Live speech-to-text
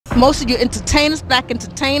most of your entertainers, black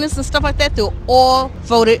entertainers and stuff like that, they all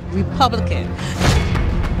voted Republican.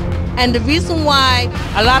 And the reason why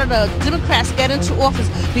a lot of the Democrats get into office,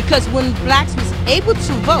 because when blacks was able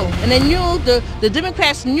to vote, and they knew the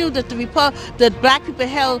Democrats knew that that black people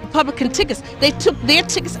held Republican tickets, they took their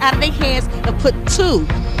tickets out of their hands and put 2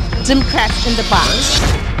 Democrats in the box.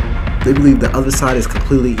 They believe the other side is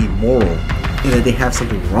completely immoral and that they have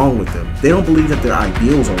something wrong with them. They don't believe that their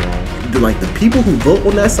ideals are wrong. They're like the people who vote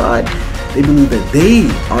on that side, they believe that they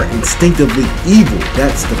are instinctively evil.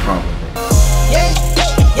 That's the problem.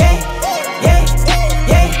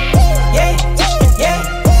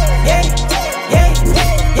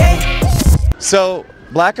 So,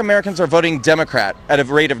 black Americans are voting Democrat at a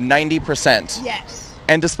rate of 90%. Yes.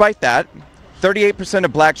 And despite that, 38%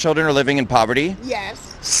 of black children are living in poverty.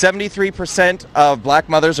 Yes. 73% of black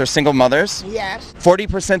mothers are single mothers. Yes.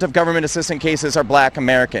 40% of government assistance cases are black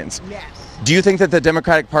Americans. Yes. Do you think that the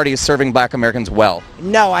Democratic Party is serving black Americans well?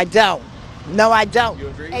 No, I don't. No, I don't. You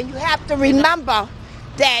agree? And you have to remember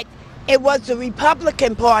that it was the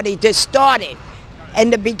Republican Party that started. In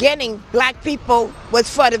the beginning, black people was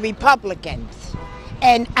for the Republicans.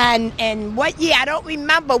 And what year, I don't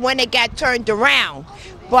remember when it got turned around.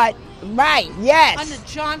 But, right, yes. Under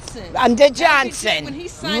Johnson. Under Johnson. When he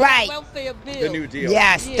signed right. the welfare bill. The New Deal.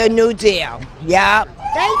 Yes, Yeah. the New Deal. Yeah.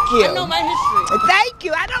 Thank you. I know my history. Thank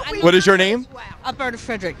you. I don't remember. What is your name? Alberta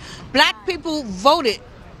Frederick. Black people voted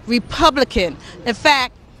Republican. In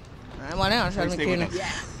fact,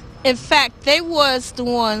 in fact, they was the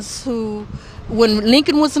ones who, when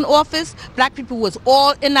Lincoln was in office, black people was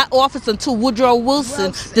all in that office until Woodrow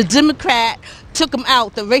Wilson, the Democrat, took him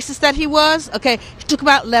out. The racist that he was, okay, he took him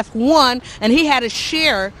out, left one, and he had to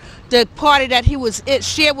share the party that he was in,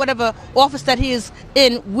 share whatever office that he is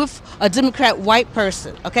in with a Democrat white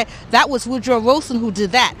person, okay? That was Woodrow Wilson who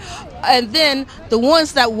did that. And then the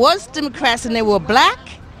ones that was Democrats and they were black,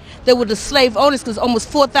 they were the slave owners, because almost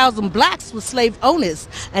 4,000 blacks were slave owners,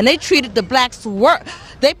 and they treated the blacks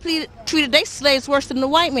treated their slaves worse than the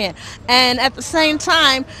white man. And at the same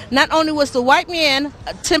time, not only was the white man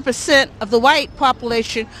 10% of the white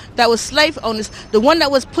population that was slave owners, the one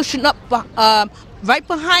that was pushing up right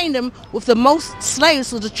behind them with the most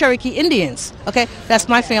slaves was the Cherokee Indians. Okay, that's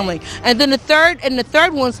my family. And then the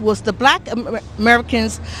third ones was the black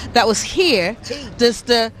Americans that was here.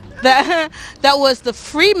 That was the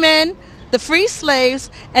free men, the free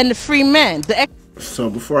slaves, and the free men. So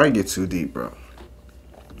before I get too deep, bro,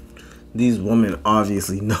 these women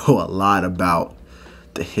obviously know a lot about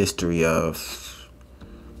the history of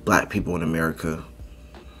black people in America.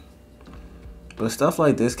 But stuff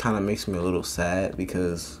like this kind of makes me a little sad,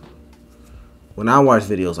 because when I watch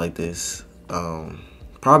videos like this,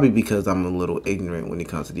 probably because I'm a little ignorant when it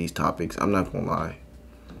comes to these topics, I'm not gonna lie,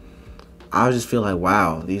 I just feel like,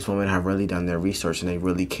 wow, these women have really done their research and they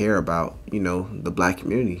really care about, you know, the black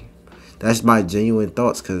community. That's my genuine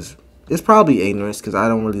thoughts, because it's probably ignorance, because I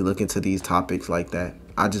don't really look into these topics like that.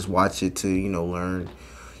 I just watch it to, you know, learn,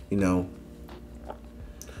 you know.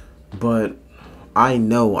 But I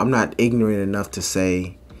know I'm not ignorant enough to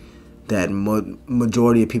say that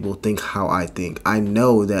majority of people think how I think. I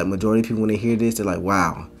know that majority of people, when they hear this, they're like,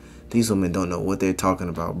 wow, these women don't know what they're talking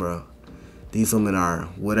about, bro. These women are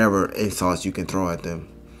whatever insults you can throw at them.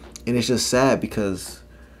 And it's just sad, because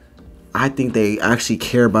I think they actually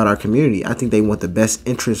care about our community. I think they want the best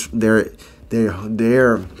interest. Their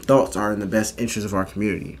thoughts are in the best interest of our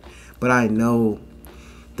community. But I know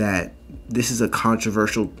that this is a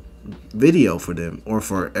controversial video for them, or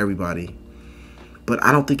for everybody. But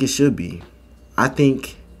I don't think it should be. I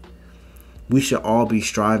think we should all be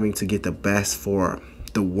striving to get the best for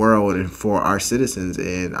the world and for our citizens.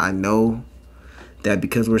 And I know that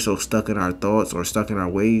because we're so stuck in our thoughts or stuck in our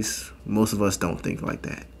ways, most of us don't think like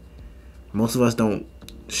that. Most of us don't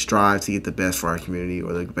strive to get the best for our community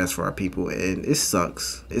or the best for our people, and it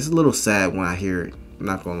sucks. It's a little sad when I hear it, I'm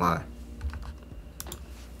not gonna lie.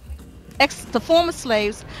 The former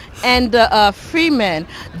slaves and the free men,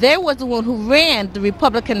 they was the one who ran the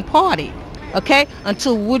Republican Party, okay,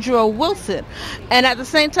 until Woodrow Wilson. And at the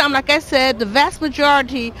same time, like I said, the vast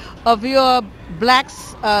majority of your black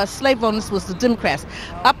slave owners was the Democrats.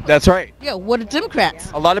 That's right. Yeah, were the Democrats.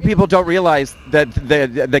 A lot of people don't realize that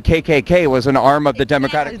the KKK was an arm of the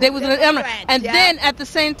Democratic. They was and then at the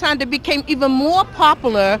same time they became even more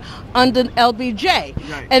popular under LBJ.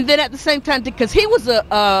 Right. And then at the same time, because he was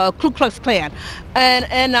a Ku Klux Klan,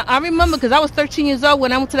 and I remember, because I was 13 years old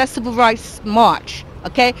when I went to that civil rights march.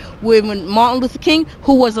 Okay, when Martin Luther King,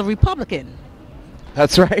 who was a Republican.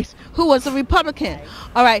 That's right. Who was a Republican.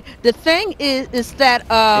 All right. The thing is that...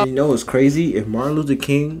 and you know what's crazy? If Martin Luther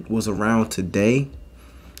King was around today,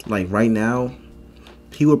 Like right now,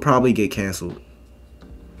 he would probably get canceled.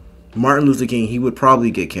 Martin Luther King, he would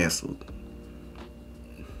probably get canceled.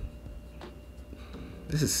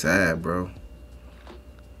 This is sad, bro.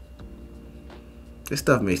 This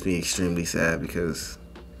stuff makes me extremely sad because...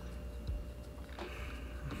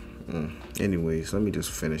 Anyways, let me just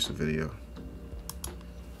finish the video.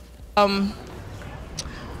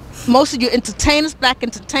 Most of your entertainers, black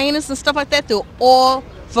entertainers and stuff like that, they're all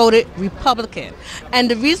voted Republican. And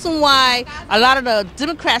the reason why a lot of the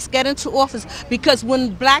Democrats get into office, because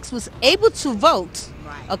when blacks was able to vote,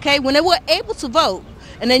 okay, when they were able to vote,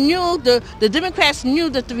 and they knew, the Democrats knew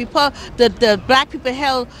that the black people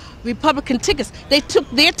held Republican tickets, they took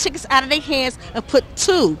their tickets out of their hands and put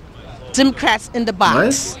 2 Democrats in the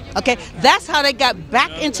box. What? Okay, that's how they got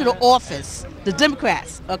back into the office. The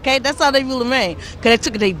Democrats, okay, that's how they really remain. Because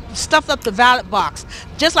they stuffed up the ballot box.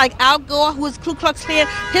 Just like Al Gore, who was Ku Klux Klan,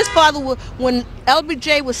 his father, when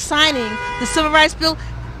LBJ was signing the Civil Rights Bill,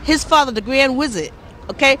 his father, the Grand Wizard,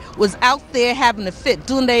 okay, was out there having a fit,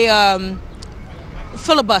 doing the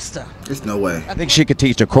filibuster. There's no way. I think she could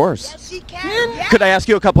teach a course. Yes, she can. Yeah. Could I ask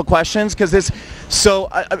you a couple questions? Because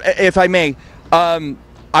if I may,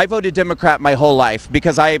 I voted Democrat my whole life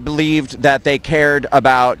because I believed that they cared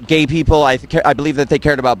about gay people. I believe that they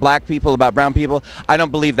cared about black people, about brown people. I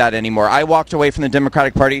don't believe that anymore. I walked away from the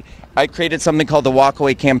Democratic Party. I created something called the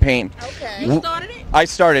Walkaway Campaign. Okay. You started it? I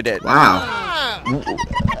started it. Wow.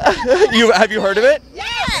 Have you heard of it?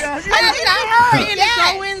 Yes. I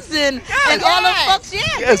heard Owens and all those folks.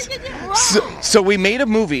 Yes. So we made a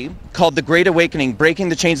movie called The Great Awakening, Breaking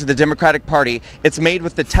the Chains of the Democratic Party. It's made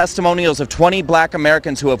with the testimonials of 20 black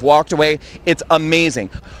Americans who have walked away. It's amazing.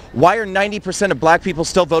 Why are 90% of black people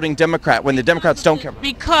still voting Democrat when the Democrats don't care?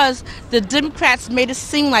 Because the Democrats made it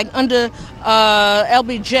seem like under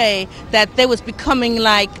LBJ that they was becoming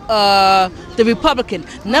like the Republican.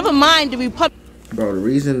 Never mind the Republican. Bro, the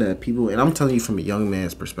reason that people, and I'm telling you from a young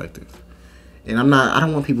man's perspective, and I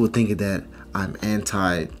don't want people thinking that I'm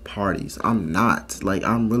anti-parties. I'm not. Like,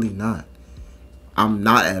 I'm really not. I'm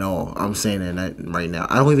not at all. I'm saying that right now.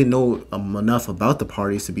 I don't even know enough about the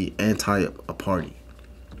parties to be anti a party.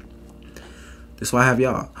 That's why I have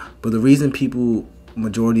y'all. But the reason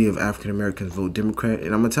majority of African Americans vote Democrat,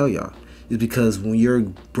 and I'm going to tell y'all, is because when you're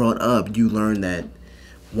brought up, you learn that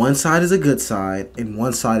one side is a good side and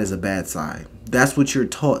one side is a bad side. That's what you're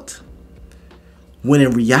taught. When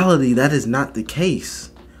in reality, that is not the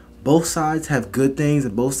case. Both sides have good things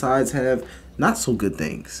and both sides have not so good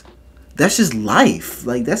things. That's just life.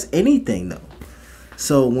 Like, that's anything, though.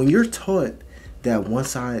 So when you're taught that one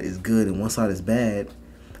side is good and one side is bad,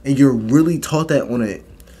 and you're really taught that on a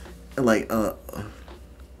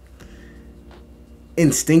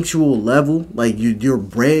instinctual level, like you're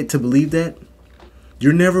bred to believe that,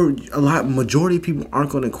 majority of people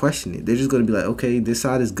aren't going to question it. They're just going to be like, okay, this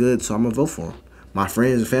side is good, so I'm going to vote for them. My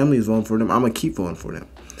friends and family is voting for them. I'm going to keep voting for them.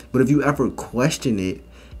 But if you ever question it,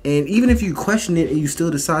 and even if you question it and you still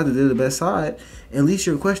decide that they're the best side, at least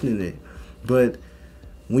you're questioning it. But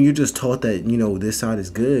when you're just taught that, this side is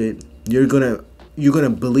good, you're gonna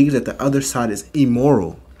believe that the other side is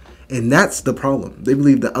immoral. And that's the problem. They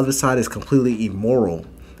believe the other side is completely immoral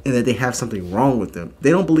and that they have something wrong with them. They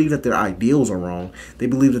don't believe that their ideals are wrong. They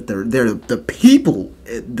believe that they're the people,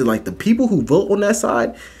 like the people who vote on that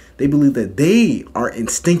side, they believe that they are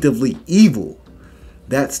instinctively evil.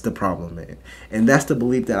 That's the problem, man. And that's the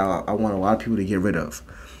belief that I want a lot of people to get rid of.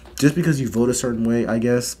 Just because you vote a certain way, I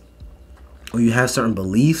guess, or you have certain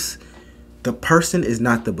beliefs, the person is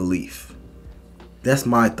not the belief. That's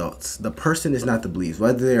my thoughts. The person is not the beliefs.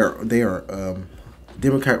 Whether they are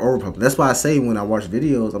Democrat or Republican. That's why I say when I watch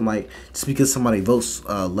videos, I'm like, just because somebody votes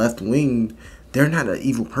left-wing, they're not an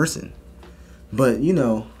evil person. But,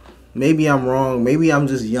 maybe I'm wrong. Maybe I'm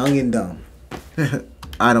just young and dumb.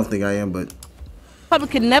 I don't think I am, but...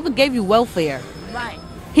 Republican never gave you welfare. Right.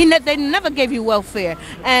 They never gave you welfare.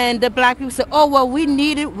 And the black people said, oh, well, we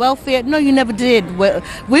needed welfare. No, you never did.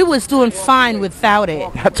 We was doing fine without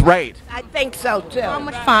it. That's right. I think so, too. So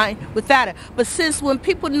much fine without it. But since when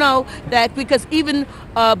people know that, because even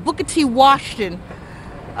Booker T. Washington,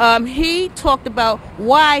 he talked about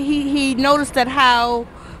why he noticed that how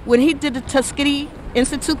when he did the Tuskegee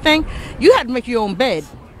Institute thing, you had to make your own bed.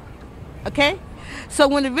 Okay? So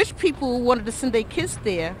when the rich people wanted to send their kids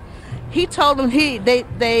there, he told them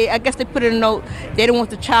I guess they put in a note, they didn't want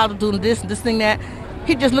the child to do this thing, that.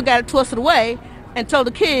 He just looked at it, tossed it away, and told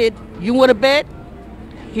the kid, you want a bed?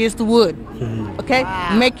 Here's the wood. Okay?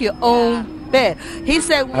 Wow. Make your own bed. He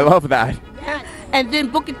said, I love that. And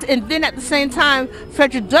then at the same time,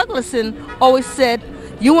 Frederick Douglass always said,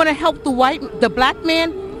 you want to help the black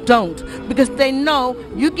man? don't, because they know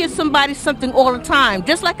you give somebody something all the time,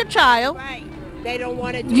 just like a child. Right. They don't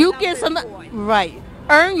want to do You get nothing some, for it. right?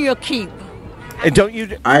 Earn your keep. And don't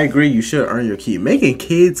you? I agree. You should earn your keep. Making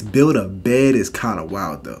kids build a bed is kind of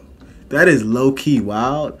wild, though. That is low key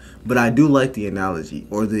wild. But I do like the analogy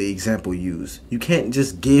or the example used. You can't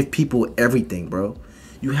just give people everything, bro.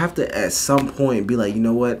 You have to at some point be like, you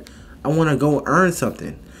know what? I want to go earn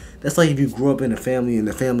something. That's like if you grew up in a family and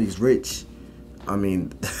the family's rich. I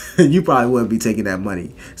mean, you probably wouldn't be taking that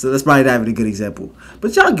money. So that's probably not even a good example.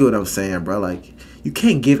 But y'all get what I'm saying, bro. Like, you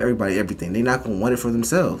can't give everybody everything. They're not going to want it for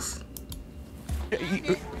themselves.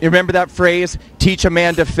 You remember that phrase, teach a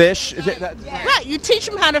man to fish? Right, you teach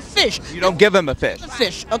them how to fish. You don't give him a fish.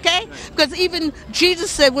 Fish, okay? Because even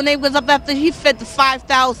Jesus said when they was up after he fed the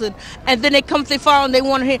 5,000, and then they come to their father and they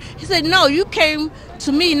want to hear. He said, no, you came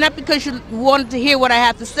to me not because you wanted to hear what I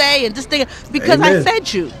have to say, and just think because Amen. I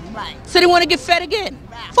fed you. Right. So they want to get fed again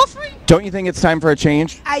for free. Don't you think it's time for a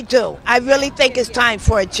change? I do. I really think it's time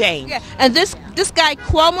for a change. Yeah, and this guy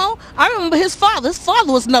Cuomo, I remember his father. His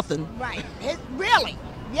father was nothing. Right. Really?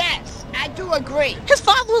 Yes, I do agree. His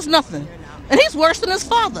father was nothing. And he's worse than his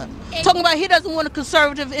father. Talking about he doesn't want a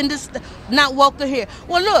conservative in this, not welcome here.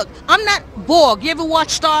 Well, look, I'm not Borg. You ever watch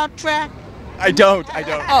Star Trek? I don't.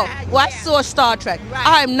 Oh, well, I saw Star Trek.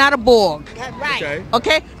 I am not a Borg. Right.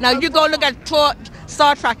 Okay? Now, you go look at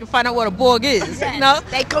Star Trek and find out what a Borg is. Yes, No?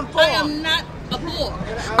 they conform. I am not a Borg.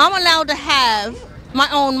 I'm allowed to have my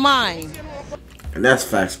own mind. And that's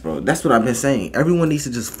facts, bro. That's what I've been saying. Everyone needs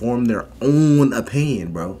to just form their own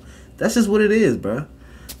opinion, bro. That's just what it is, bro.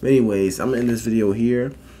 But anyways, I'm gonna end this video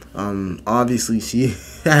here. Obviously, she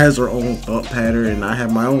has her own thought pattern, and I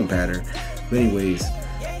have my own pattern. But anyways,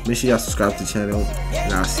 make sure y'all subscribe to the channel,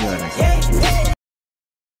 and I'll see y'all next time.